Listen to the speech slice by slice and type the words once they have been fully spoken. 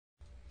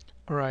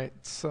Alright,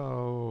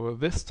 so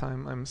this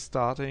time I'm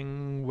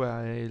starting where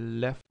I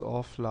left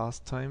off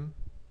last time.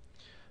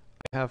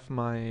 I have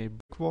my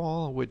brick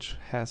wall, which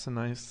has a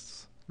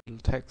nice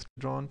little text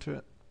drawn to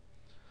it.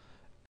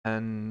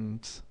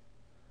 And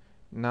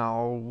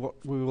now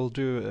what we will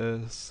do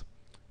is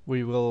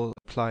we will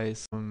apply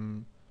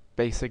some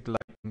basic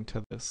lighting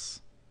to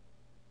this.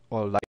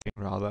 Or lighting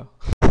rather.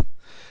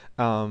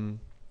 um,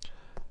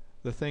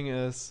 the thing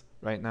is,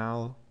 right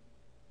now,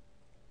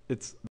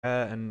 it's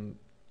there and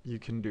you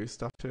can do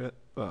stuff to it,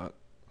 but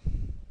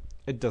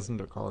it doesn't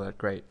look all that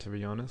great, to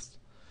be honest.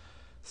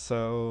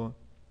 So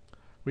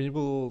we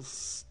will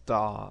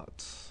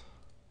start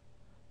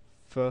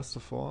first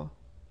of all.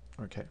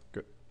 Okay,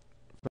 good.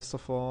 First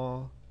of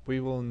all, we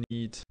will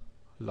need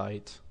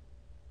light.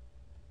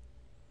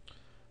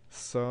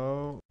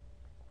 So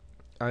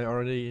I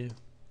already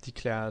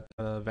declared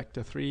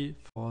vector 3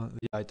 for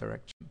the light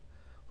direction.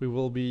 We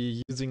will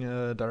be using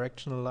a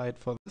directional light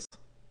for this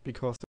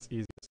because it's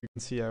easy. As you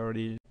can see, I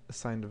already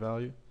assigned a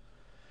value.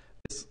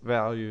 This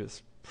value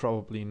is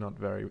probably not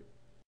very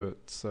good,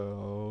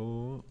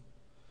 so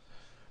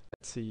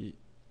let's see.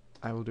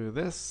 I will do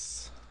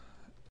this,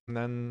 and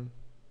then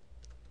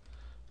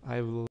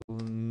I will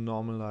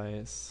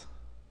normalize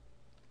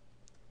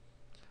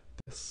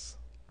this.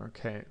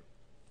 Okay.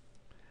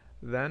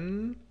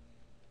 Then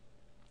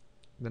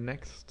the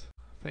next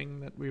thing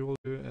that we will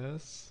do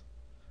is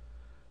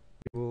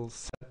we will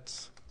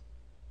set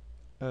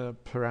a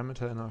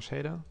parameter in our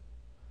shader.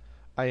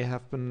 I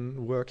have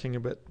been working a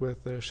bit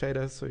with the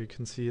shader, so you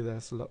can see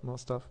there's a lot more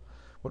stuff.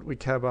 What we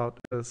care about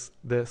is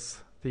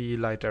this, the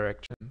light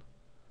direction.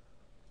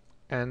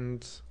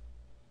 And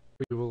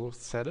we will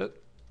set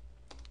it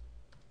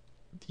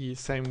the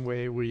same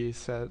way we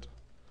set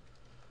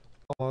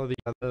all the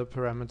other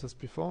parameters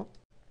before.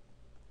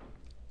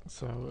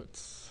 So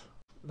it's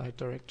light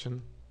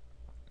direction.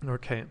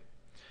 Okay.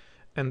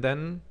 And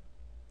then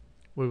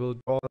we will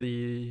draw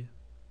the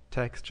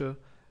texture.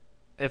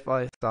 If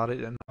I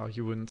started it now,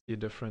 you wouldn't see a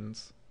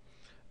difference.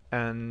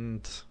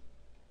 And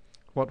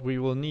what we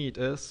will need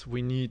is,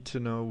 we need to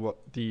know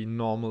what the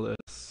normal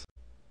is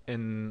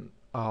in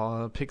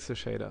our pixel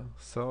shader.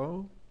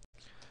 So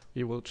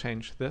we will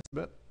change this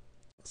bit.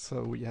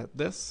 So we had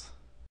this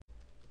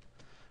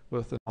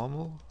with the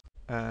normal,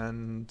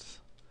 and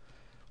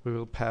we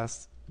will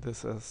pass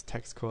this as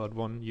text code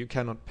 1. You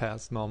cannot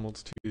pass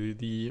normals to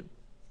the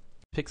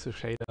pixel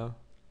shader,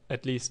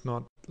 at least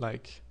not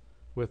like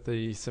with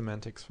the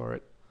semantics for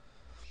it.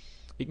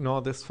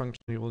 Ignore this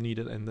function, we will need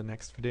it in the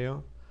next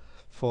video.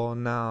 For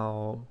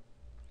now,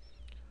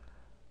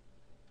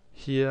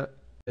 here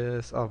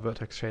is our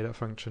vertex shader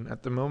function.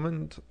 At the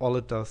moment, all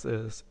it does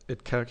is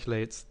it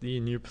calculates the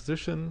new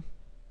position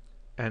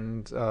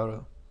and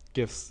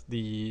gives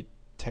the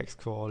text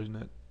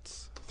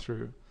coordinates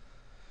through.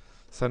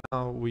 So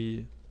now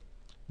we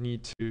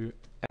need to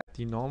add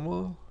the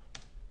normal,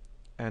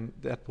 and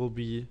that will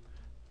be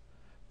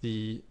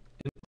the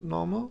input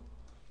normal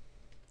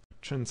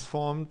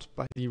transformed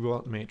by the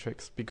world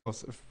matrix,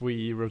 because if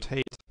we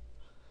rotate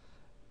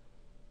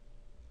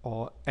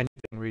or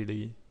anything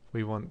really,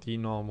 we want the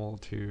normal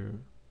to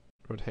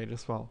rotate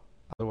as well.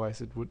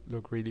 Otherwise it would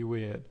look really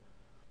weird.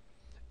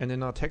 And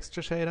in our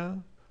texture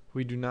shader,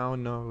 we do now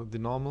know the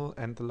normal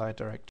and the light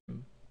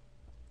direction.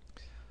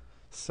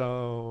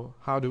 So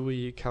how do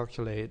we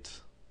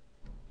calculate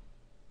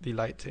the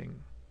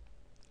lighting?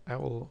 I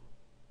will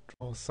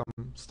draw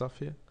some stuff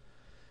here.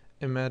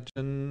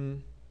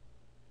 Imagine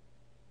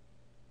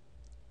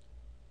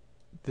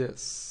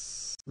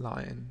this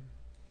line.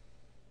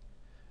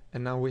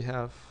 And now we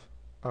have,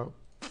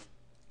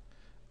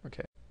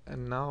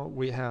 and now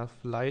we have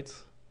light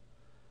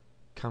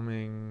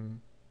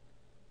coming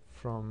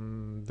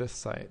from this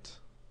side,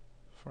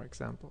 for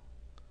example.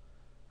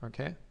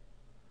 Okay.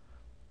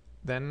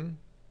 Then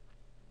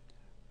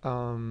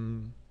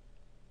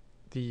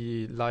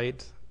the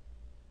light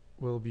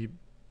will be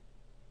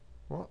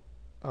what?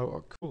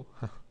 Oh, cool.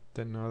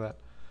 Didn't know that.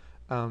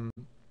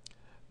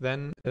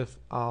 Then if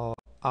our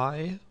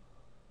eye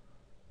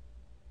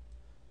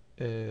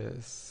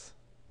is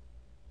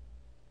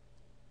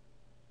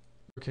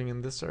looking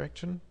in this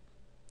direction,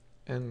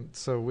 and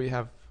so we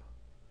have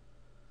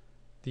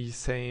the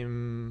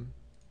same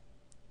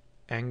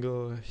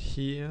angle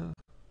here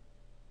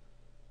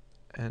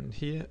and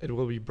here, it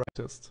will be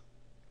brightest.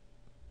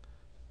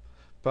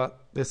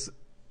 But this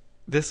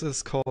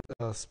is called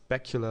a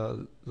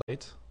specular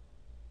light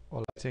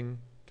or lighting,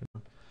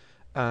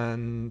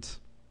 and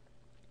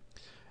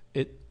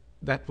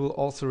that will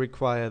also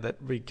require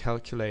that we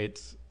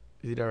calculate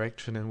the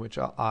direction in which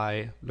our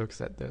eye looks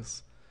at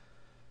this.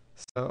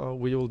 So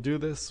we will do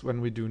this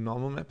when we do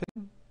normal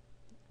mapping,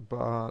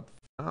 but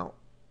now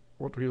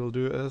what we will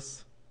do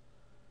is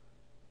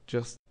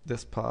just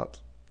this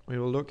part. We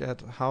will look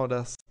at how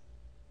does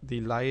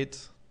the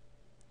light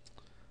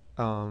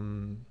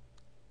in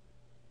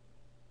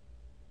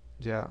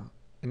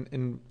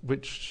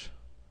which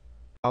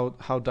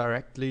how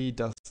directly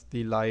does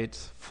the light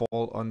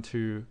fall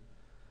onto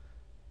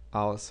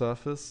our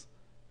surface,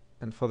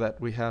 and for that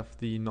we have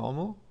the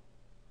normal,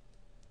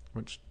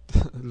 which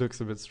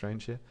looks a bit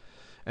strange here.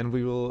 And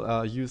we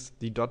will use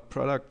the dot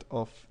product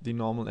of the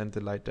normal and the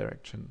light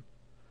direction.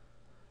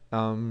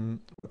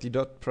 What the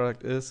dot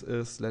product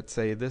is let's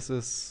say this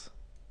is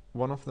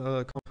one of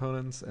the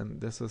components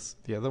and this is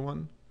the other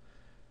one.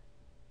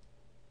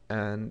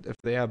 And if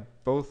they are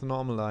both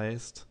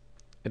normalized,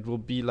 it will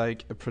be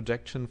like a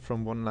projection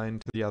from one line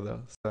to the other.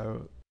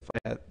 So if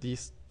I had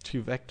these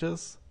two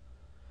vectors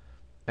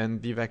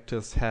and the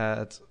vectors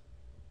had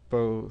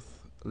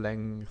both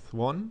length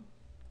 1,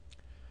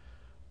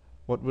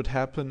 what would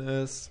happen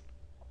is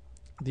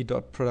the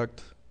dot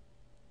product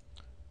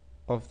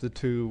of the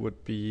two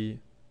would be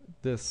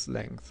this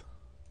length,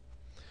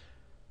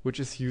 which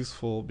is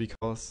useful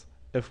because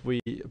if we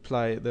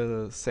apply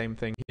the same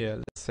thing here,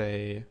 let's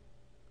say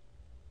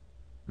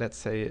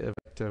a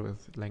vector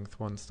with length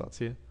 1 starts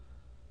here,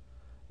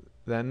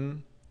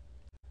 then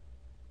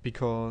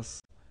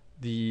because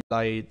the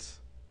light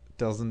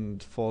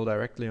doesn't fall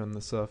directly on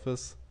the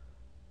surface,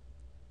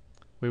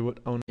 we would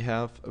only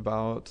have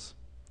about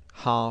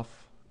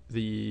half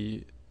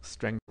the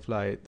strength of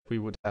light we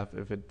would have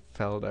if it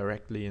fell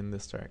directly in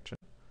this direction.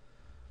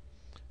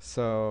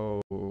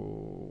 So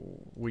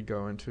we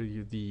go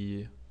into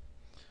the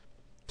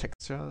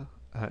texture,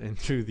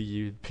 into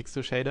the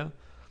pixel shader,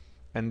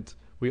 and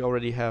we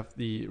already have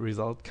the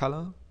result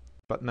color,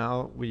 but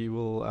now we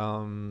will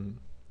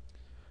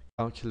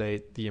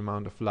calculate the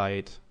amount of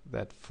light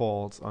that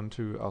falls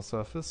onto our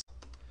surface,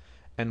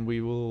 and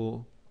we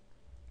will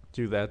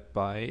do that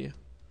by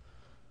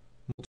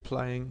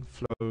multiplying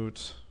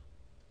float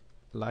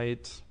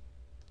light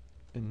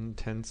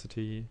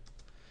intensity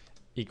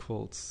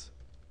equals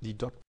the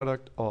dot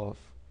product of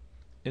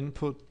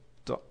input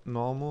dot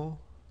normal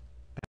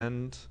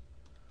and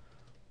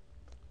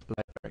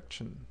light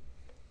direction.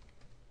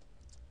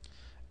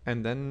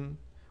 And then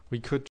we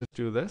could just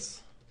do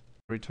this,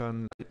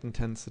 return light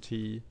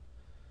intensity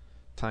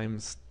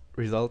times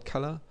result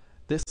color.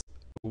 This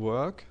will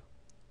work,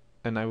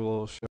 and I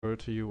will show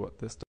to you what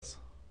this does.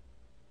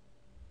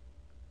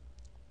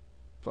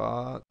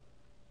 But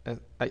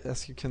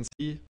as you can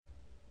see,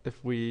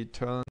 if we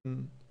turn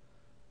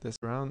this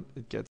around,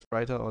 it gets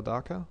brighter or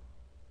darker,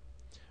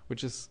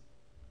 which is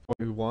what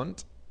we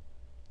want.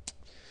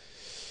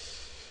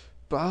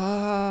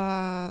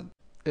 But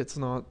it's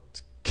not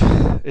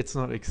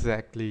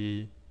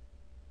exactly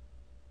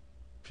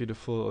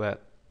beautiful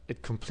that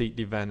it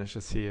completely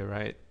vanishes here,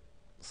 right?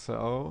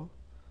 So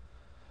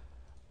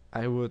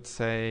I would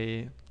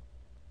say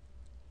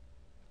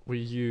we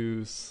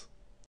use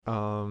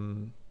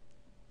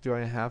do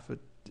I have it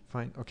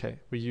defined? Okay,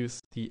 we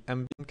use the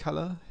ambient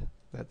color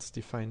that's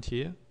defined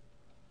here,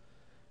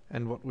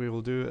 and what we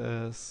will do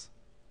is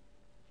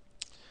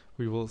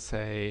we will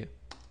say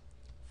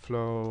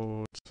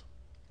float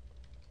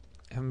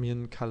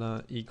ambient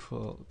color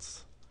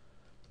equals,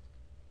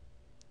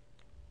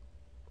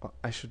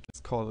 I should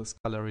just call this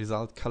color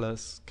result. Color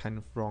is kind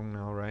of wrong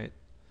now, right?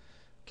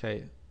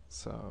 Okay,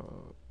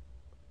 so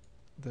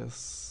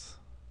this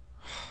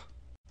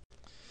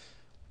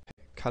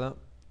color,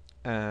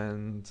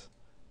 and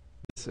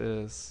this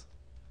is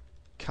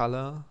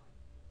color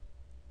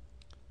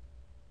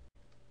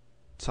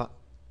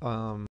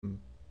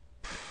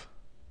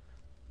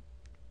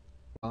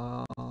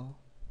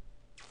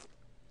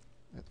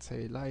let's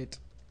say light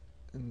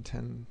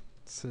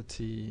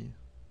intensity,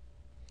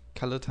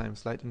 color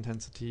times light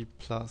intensity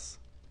plus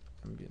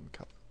ambient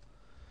color,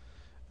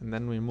 and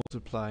then we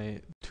multiply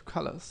two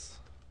colors,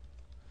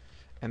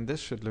 and this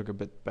should look a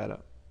bit better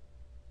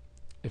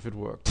if it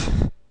worked.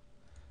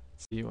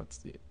 See, what's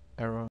the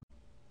error?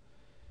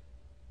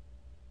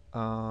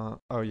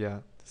 Oh yeah,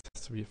 this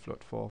has to be a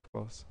float 4, of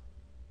course.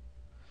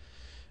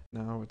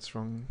 Now it's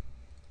wrong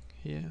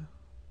here.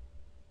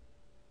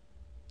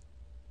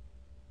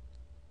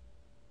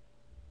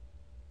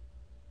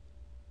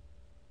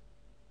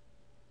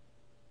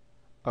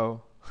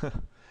 Oh,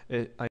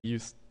 I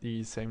used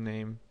the same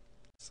name,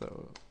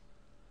 so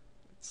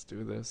let's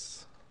do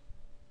this.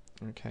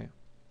 Okay.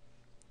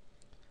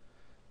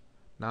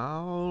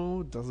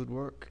 Now, does it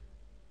work?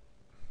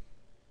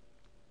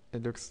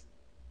 It looks...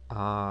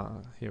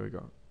 here we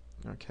go.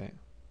 Okay.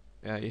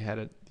 Yeah, you had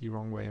it the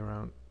wrong way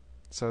around.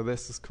 So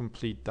this is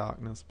complete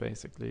darkness,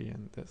 basically,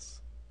 and this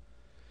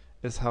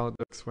is how it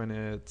looks when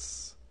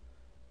it's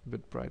a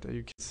bit brighter.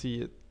 You can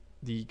see it,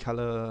 the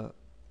color,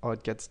 or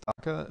it gets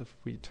darker if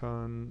we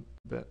turn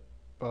a bit,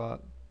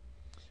 but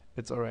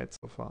it's alright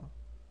so far.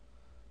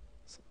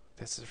 So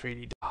this is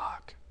really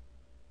dark.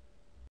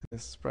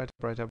 This is brighter,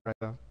 brighter,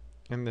 brighter.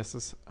 And this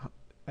is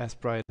as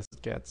bright as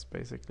it gets,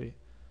 basically.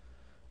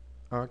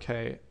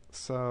 Okay,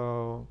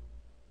 so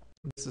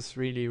this is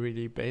really,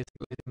 really basic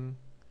lighting,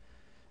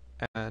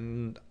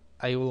 and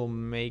I will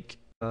make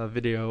a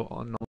video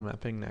on normal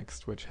mapping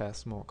next, which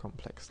has more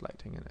complex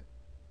lighting in it.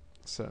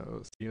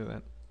 So see you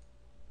then.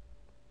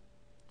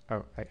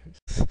 Oh,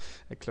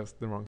 I closed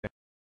the wrong thing.